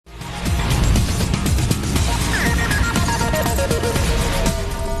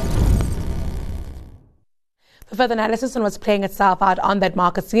further analysis on what's playing itself out on that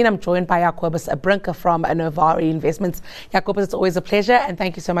market scene, I'm joined by Jacobus Brink from Novare Investments. Jacobus, it's always a pleasure, and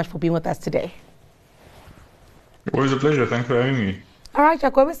thank you so much for being with us today. Always a pleasure. Thanks for having me. All right,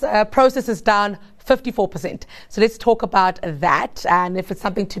 Jacobus, process is down 54%. So let's talk about that and if it's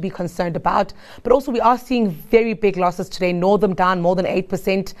something to be concerned about. But also we are seeing very big losses today. Northam down more than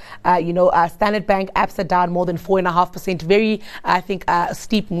 8%. Standard Bank, ABSA down more than 4.5%. Very, I think,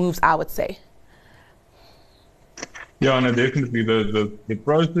 steep moves, I would say. Yeah, no, definitely. The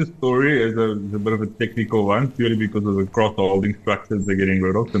process story is a bit of a technical one, purely because of the cross-holding structures they're getting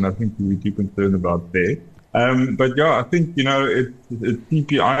rid of, so nothing to be too concerned about there. But yeah, I think, it's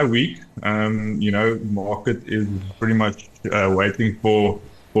CPI week. Market is pretty much waiting for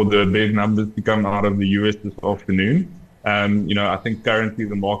the big numbers to come out of the US this afternoon. I think currently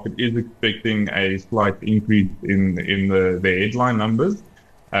the market is expecting a slight increase in the headline numbers.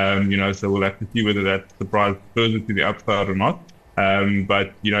 So we'll have to see whether that surprises further to the upside or not.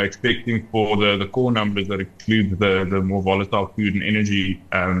 But expecting for the core numbers that excludes the more volatile food and energy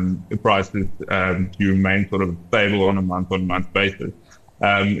prices to remain sort of stable on a month-on-month basis.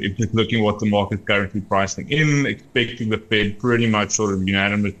 If just looking what the market's currently pricing in, expecting the Fed pretty much sort of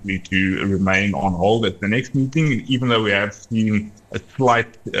unanimously to remain on hold at the next meeting, even though we have seen a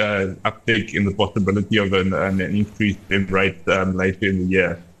slight uptick in the possibility of an increase in rates later in the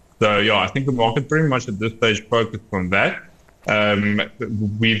year. So yeah, I think the market pretty much at this stage focused on that.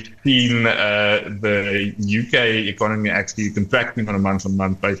 We've seen the UK economy actually contracting on a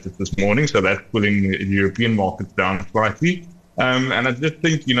month-on-month basis this morning, so that's pulling the European markets down slightly. And I just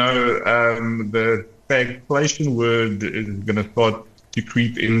think, the stagflation word is going to start to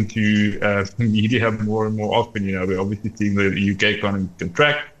creep into the media more and more often. We're obviously seeing the UK economy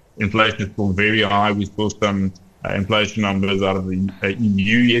contract. Inflation is still very high. We saw some inflation numbers out of the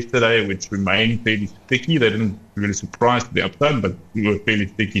EU yesterday, which remain fairly sticky. They didn't really surprise to the upside, but we were fairly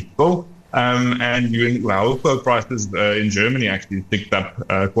sticky still. And household prices in Germany actually ticked up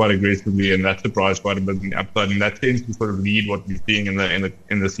quite aggressively, and that surprised quite a bit in the upside. And that tends to sort of lead what you're seeing in the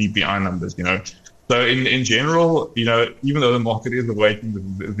CPI numbers. So in general, even though the market is awaiting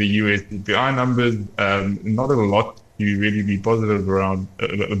the US CPI numbers, not a lot to really be positive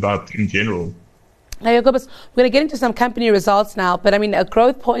about in general. Now, Jacobus, we're going to get into some company results now, but a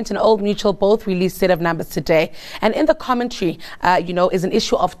Growth Point and Old Mutual both released set of numbers today. And in the commentary, is an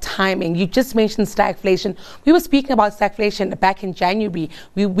issue of timing. You just mentioned stagflation. We were speaking about stagflation back in January.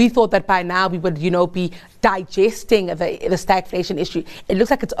 We thought that by now we would, be digesting the stagflation issue. It looks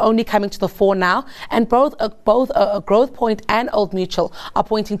like it's only coming to the fore now. And both Growth Point and Old Mutual are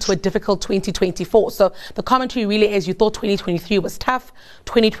pointing to a difficult 2024. So the commentary really is you thought 2023 was tough.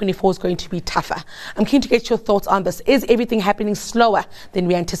 2024 is going to be tougher. I'm keen to get your thoughts on this. Is everything happening slower than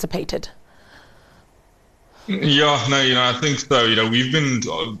we anticipated? Yeah, no, I think so. We've been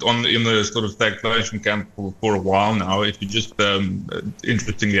in the sort of stagflation camp for a while now. If you just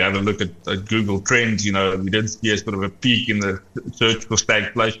interestingly have a look at Google Trends, we did see a sort of a peak in the search for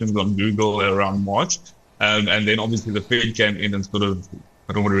stagflations on Google around March. And then obviously the Fed came in and sort of,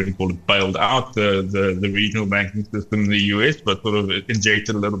 I don't want to really call it bailed out the regional banking system in the US, but sort of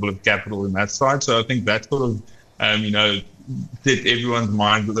injected a little bit of capital in that side. So I think that sort of, set everyone's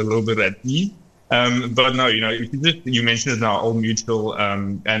mind a little bit at ease. But no, if you mentioned it now, Old Mutual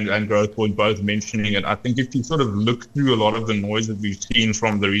and Growth Point both mentioning it. I think if you sort of look through a lot of the noise that we've seen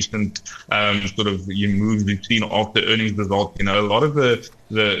from the recent sort of moves we've seen after earnings results, a lot of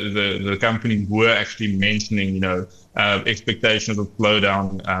the companies were actually mentioning, expectations of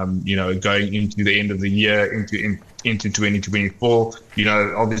slowdown, going into the end of the year, into 2024.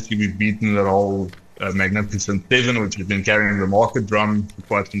 Obviously we've beaten the whole Magnificent Seven, which has been carrying the market drum for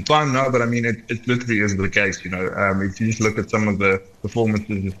quite some time now. But it literally is the case. If you just look at some of the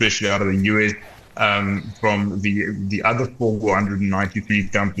performances, especially out of the US, from the other 493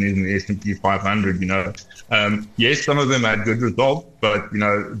 companies in the S&P 500, yes, some of them had good results, but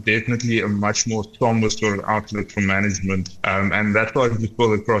definitely a much more somber sort of outlook from management. And that's why I just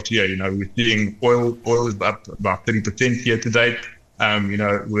pull across here. We're seeing oil is up about 30% year to date.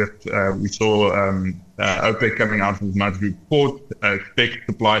 We saw OPEC coming out with monthly report, expect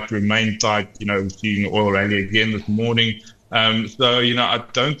supply to remain tight. We're seeing oil rally again this morning. So I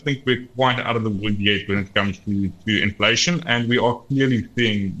don't think we're quite out of the woods yet when it comes to inflation, and we are clearly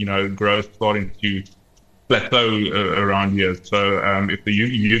seeing, growth starting to plateau around here. So if the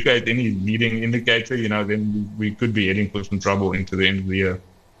UK is any leading indicator, then we could be heading for some trouble into the end of the year.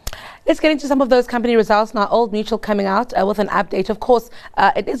 Let's get into some of those company results now. Old Mutual coming out with an update. Of course,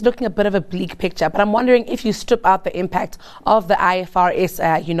 it is looking a bit of a bleak picture, but I'm wondering if you strip out the impact of the IFRS,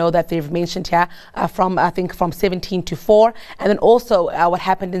 that they've mentioned here, from 17 to 4, and then also what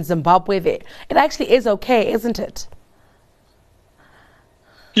happened in Zimbabwe there. It actually is okay, isn't it?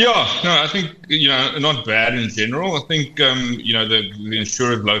 Yeah, no, I think, not bad in general. I think, the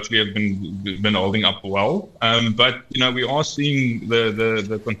insurers locally have been holding up well. But, we are seeing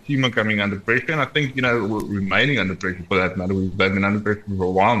the consumer coming under pressure. And I think, remaining under pressure for that matter. They've been under pressure for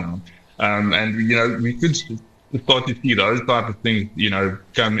a while now. And, we could start to see those type of things,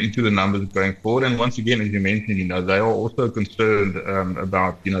 come into the numbers going forward. And once again, as you mentioned, they are also concerned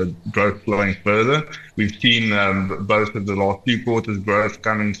about, growth slowing further. We've seen both of the last 2 quarters growth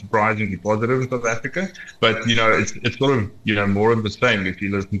coming surprisingly positive in South Africa. But, it's sort of, more of the same. If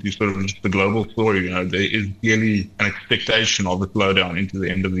you listen to sort of just the global story, there is clearly an expectation of a slowdown into the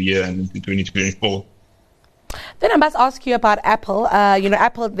end of the year and into 2024. Then I must ask you about Apple.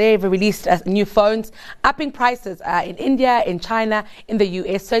 Apple, they've released new phones, upping prices in India, in China, in the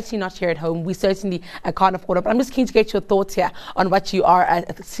US, certainly not here at home. We certainly can't afford it. But I'm just keen to get your thoughts here on what you are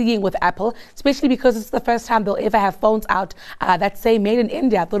seeing with Apple, especially because it's the first time they'll ever have phones out that say made in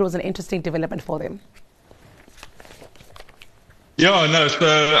India. I thought it was an interesting development for them. Yeah, no, so,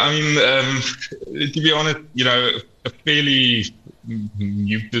 to be honest, a fairly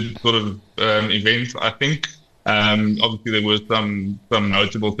muted sort of event, I think. Obviously, there were some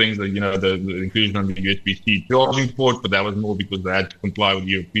notable things that, the inclusion of the USB-C charging port, but that was more because they had to comply with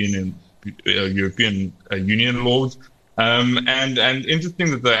European Union laws. And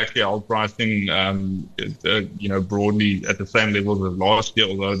interesting that they actually are pricing, broadly at the same levels as last year,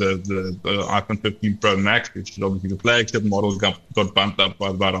 although the iPhone 15 Pro Max, which is obviously the flagship model, got bumped up by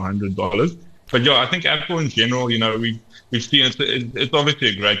about $100. But yeah, I think Apple in general, we've seen it's obviously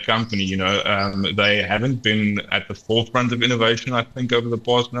a great company. They haven't been at the forefront of innovation, I think, over the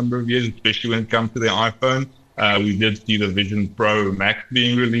past number of years, especially when it comes to their iPhone. We did see the Vision Pro Max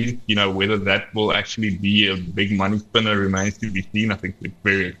being released. Whether that will actually be a big money spinner remains to be seen. I think it's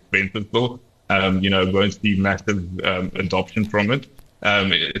very expensive though. Won't see massive adoption from it,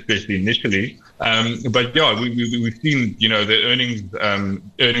 especially initially. But yeah, we've seen, the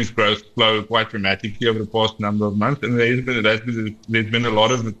earnings growth slow quite dramatically over the past number of months. And there's been a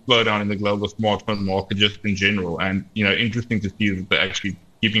lot of slowdown in the global smartphone market just in general. And, interesting to see that they're actually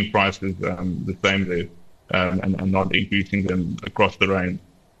keeping prices the same there and not increasing them across the range.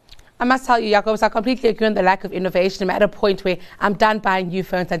 I must tell you, Jacobus, I completely agree on the lack of innovation. I'm at a point where I'm done buying new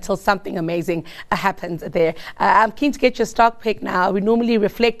phones until something amazing happens there. I'm keen to get your stock pick now. We normally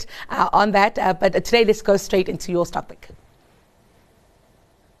reflect on that, but today let's go straight into your stock pick.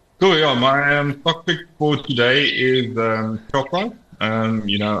 Cool, yeah. My stock pick for today is Shoprite.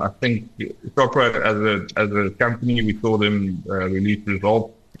 I think Shoprite as a company, we saw them release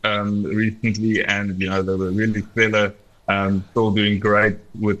results recently, and they were really stellar. Still doing great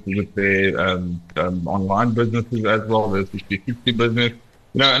with their online businesses as well, their 60/60 business.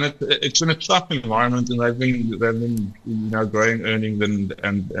 And it's been a tough environment, and they've been growing earnings,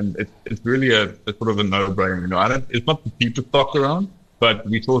 and it's really a sort of a no-brainer. It's not the cheapest stock around, but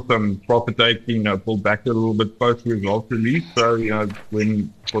we saw some profit taking, pull back a little bit post results release. So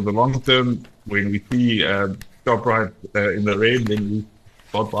when for the long term, when we see Shoprite in the red, then we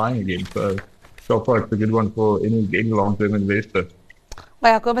start buying again. So Shoprite's a good one for any long-term investor.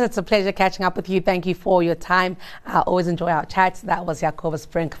 Well, Jacobus, it's a pleasure catching up with you. Thank you for your time. I always enjoy our chats. That was Jacobus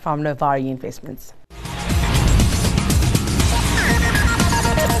Brink from Novare Investments.